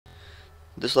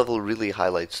This level really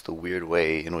highlights the weird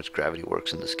way in which gravity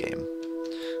works in this game.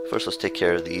 First, let's take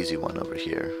care of the easy one over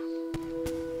here.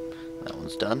 That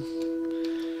one's done.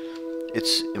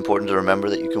 It's important to remember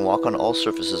that you can walk on all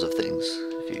surfaces of things.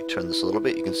 If you turn this a little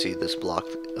bit, you can see this block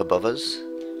above us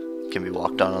can be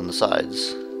walked on the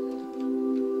sides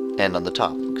and on the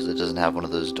top because it doesn't have one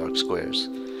of those dark squares.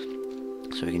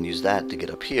 So we can use that to get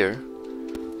up here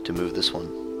to move this one.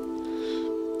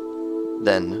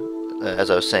 Then,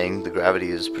 as I was saying, the gravity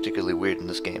is particularly weird in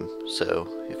this game. So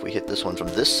if we hit this one from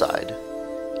this side,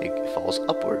 it falls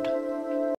upward.